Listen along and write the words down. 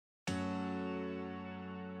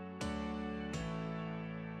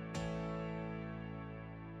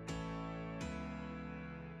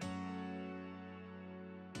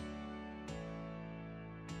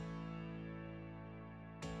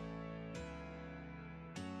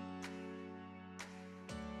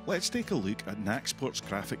Let's take a look at Nacsport's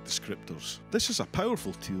Graphic Descriptors. This is a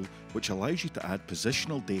powerful tool which allows you to add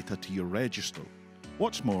positional data to your register.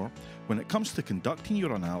 What's more, when it comes to conducting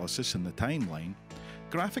your analysis in the timeline,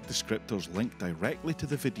 Graphic Descriptors link directly to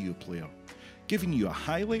the video player, giving you a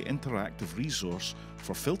highly interactive resource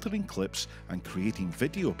for filtering clips and creating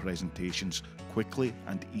video presentations quickly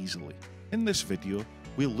and easily. In this video,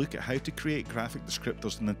 we'll look at how to create graphic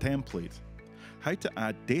descriptors in the template, how to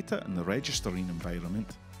add data in the registering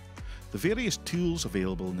environment, the various tools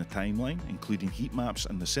available in the timeline, including Heatmaps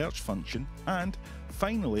and the search function, and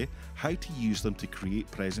finally, how to use them to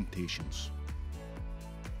create presentations.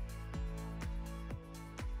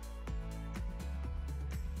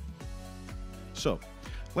 So,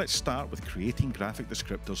 let's start with creating graphic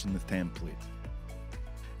descriptors in the template.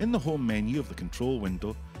 In the home menu of the control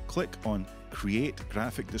window, click on Create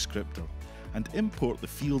Graphic Descriptor and import the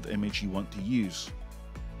field image you want to use.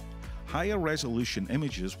 Higher resolution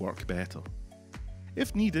images work better.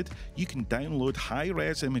 If needed, you can download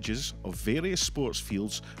high-res images of various sports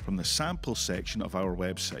fields from the sample section of our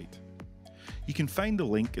website. You can find the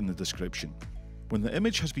link in the description. When the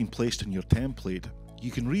image has been placed in your template,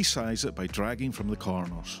 you can resize it by dragging from the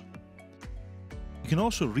corners. You can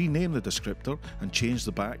also rename the descriptor and change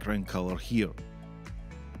the background color here.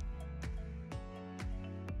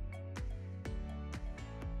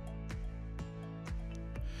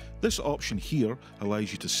 This option here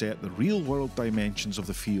allows you to set the real-world dimensions of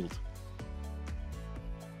the field.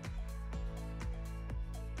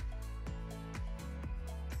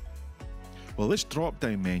 While this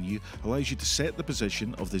drop-down menu allows you to set the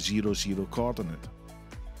position of the 0,0 coordinate.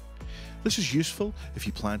 This is useful if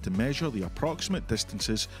you plan to measure the approximate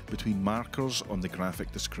distances between markers on the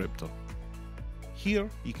graphic descriptor. Here,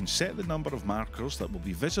 you can set the number of markers that will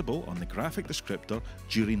be visible on the graphic descriptor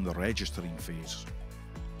during the registering phase.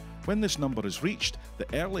 When this number is reached, the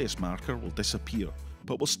earliest marker will disappear,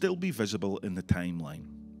 but will still be visible in the timeline.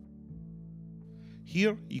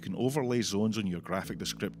 Here, you can overlay zones on your graphic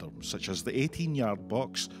descriptor, such as the 18-yard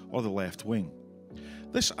box or the left wing.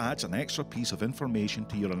 This adds an extra piece of information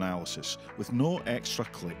to your analysis with no extra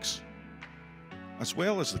clicks. As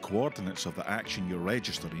well as the coordinates of the action you're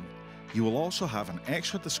registering, you will also have an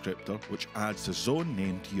extra descriptor which adds the zone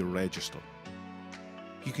name to your register.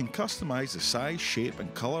 You can customize the size, shape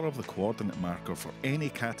and colour of the coordinate marker for any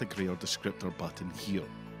category or descriptor button here.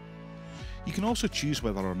 You can also choose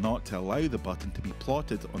whether or not to allow the button to be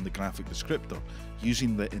plotted on the graphic descriptor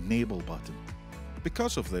using the Enable button.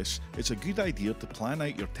 Because of this, it's a good idea to plan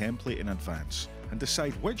out your template in advance and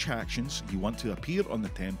decide which actions you want to appear on the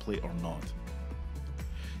template or not.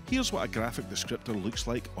 Here's what a graphic descriptor looks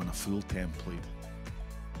like on a full template.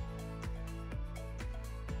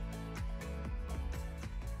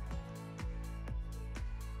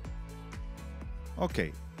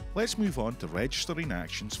 Okay, let's move on to registering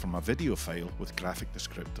actions from a video file with graphic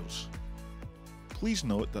descriptors. Please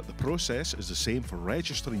note that the process is the same for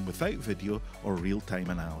registering without video or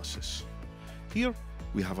real-time analysis. Here,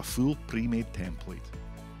 we have a full pre-made template.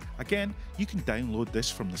 Again, you can download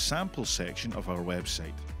this from the sample section of our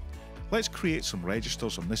website. Let's create some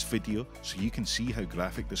registers on this video so you can see how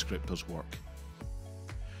graphic descriptors work.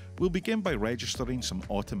 We'll begin by registering some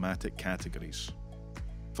automatic categories.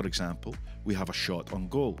 For example, we have a shot on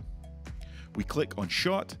goal. We click on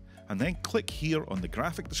shot and then click here on the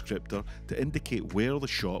graphic descriptor to indicate where the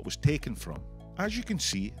shot was taken from. As you can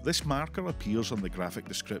see, this marker appears on the graphic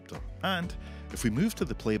descriptor, and if we move to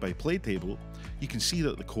the play-by-play table, you can see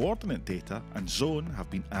that the coordinate data and zone have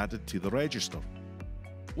been added to the register.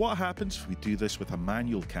 What happens if we do this with a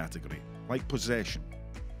manual category, like possession?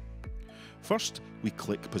 First, we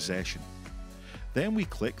click possession. Then we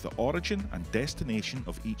click the origin and destination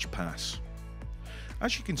of each pass.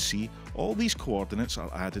 As you can see, all these coordinates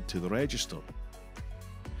are added to the register.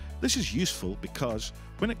 This is useful because,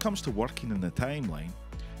 when it comes to working in the timeline,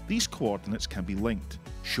 these coordinates can be linked,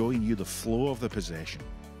 showing you the flow of the possession.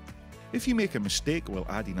 If you make a mistake while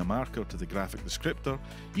adding a marker to the graphic descriptor,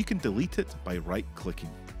 you can delete it by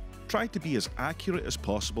right-clicking. Try to be as accurate as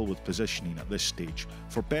possible with positioning at this stage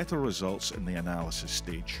for better results in the analysis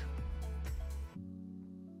stage.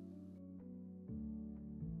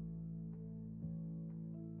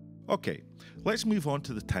 Okay, let's move on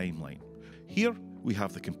to the timeline. Here we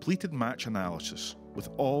have the completed match analysis with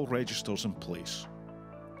all registers in place.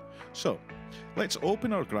 So, let's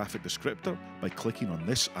open our graphic descriptor by clicking on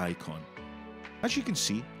this icon. As you can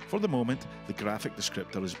see, for the moment, the graphic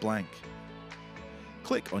descriptor is blank.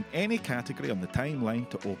 Click on any category on the timeline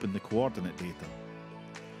to open the coordinate data.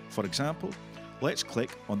 For example, let's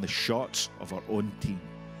click on the shots of our own team.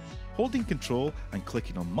 Holding Control and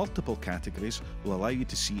clicking on multiple categories will allow you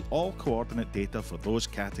to see all coordinate data for those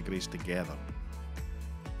categories together.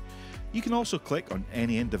 You can also click on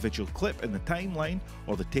any individual clip in the timeline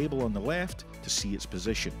or the table on the left to see its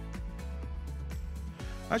position.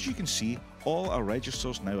 As you can see, all our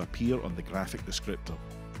registers now appear on the Graphic Descriptor.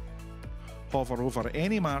 Hover over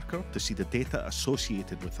any marker to see the data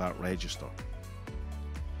associated with that register.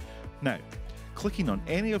 Now, clicking on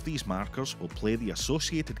any of these markers will play the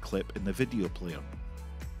associated clip in the video player.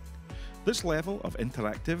 This level of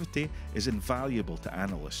interactivity is invaluable to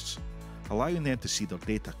analysts, allowing them to see their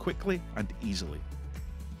data quickly and easily.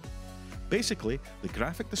 Basically, the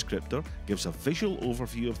Graphic Descriptor gives a visual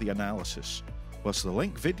overview of the analysis, whilst the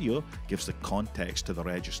link video gives the context to the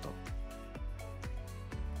register.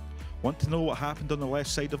 Want to know what happened on the left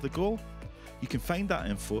side of the goal? You can find that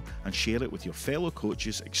info and share it with your fellow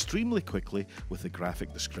coaches extremely quickly with the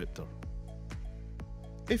Graphic Descriptor.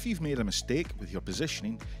 If you've made a mistake with your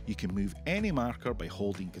positioning, you can move any marker by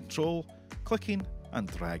holding Control, clicking and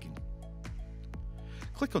dragging.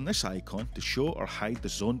 Click on this icon to show or hide the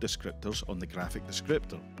zone descriptors on the Graphic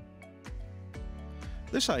Descriptor.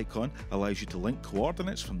 This icon allows you to link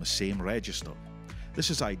coordinates from the same register. This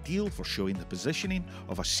is ideal for showing the positioning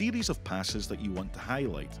of a series of passes that you want to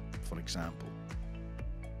highlight, for example.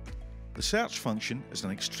 The search function is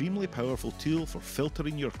an extremely powerful tool for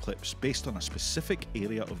filtering your clips based on a specific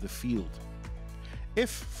area of the field. If,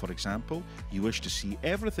 for example, you wish to see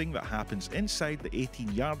everything that happens inside the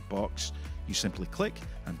 18-yard box, you simply click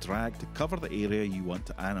and drag to cover the area you want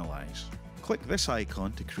to analyse. Click this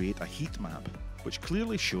icon to create a heat map, which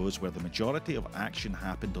clearly shows where the majority of action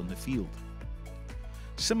happened on the field.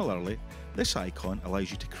 Similarly, this icon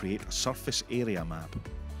allows you to create a surface area map,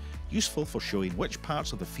 useful for showing which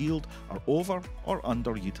parts of the field are over or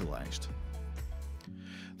underutilised.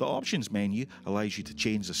 The Options menu allows you to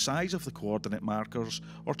change the size of the coordinate markers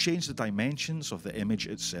or change the dimensions of the image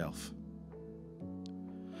itself.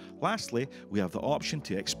 Lastly, we have the option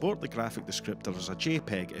to export the Graphic Descriptor as a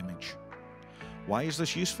JPEG image. Why is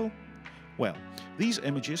this useful? Well, these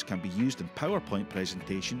images can be used in PowerPoint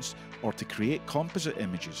presentations or to create composite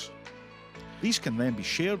images. These can then be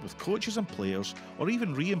shared with coaches and players or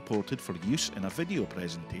even re-imported for use in a video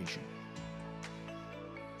presentation.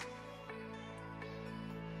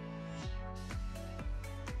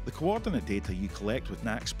 The coordinate data you collect with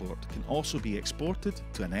Nacsport can also be exported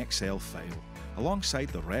to an Excel file alongside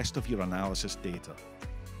the rest of your analysis data.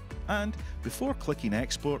 And before clicking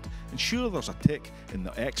Export, ensure there's a tick in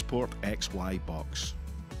the Export XY box.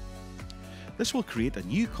 This will create a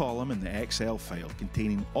new column in the Excel file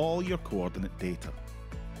containing all your coordinate data.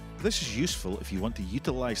 This is useful if you want to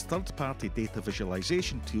utilise third-party data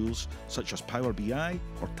visualization tools such as Power BI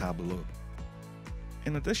or Tableau.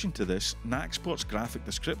 In addition to this, Nacsport's graphic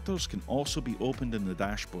descriptors can also be opened in the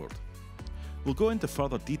dashboard. We'll go into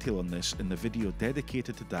further detail on this in the video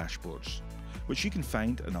dedicated to dashboards, which you can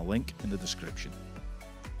find in a link in the description.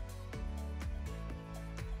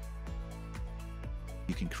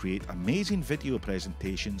 You can create amazing video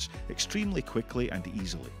presentations extremely quickly and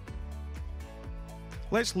easily.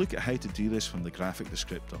 Let's look at how to do this from the Graphic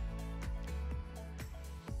Descriptor.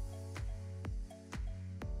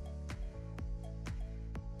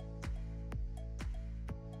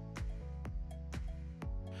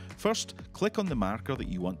 First, click on the marker that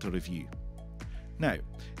you want to review. Now,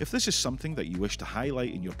 if this is something that you wish to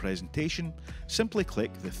highlight in your presentation, simply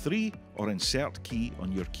click the 3 or Insert key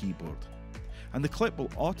on your keyboard, and the clip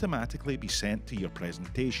will automatically be sent to your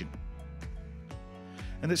presentation.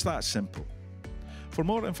 And it's that simple. For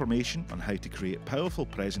more information on how to create powerful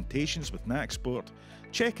presentations with Nacsport,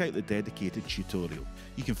 check out the dedicated tutorial.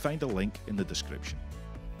 You can find a link in the description.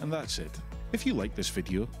 And that's it. If you like this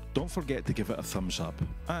video, don't forget to give it a thumbs up.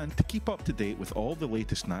 And to keep up to date with all the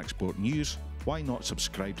latest Nacsport news, why not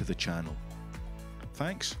subscribe to the channel?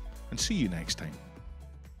 Thanks, and see you next time.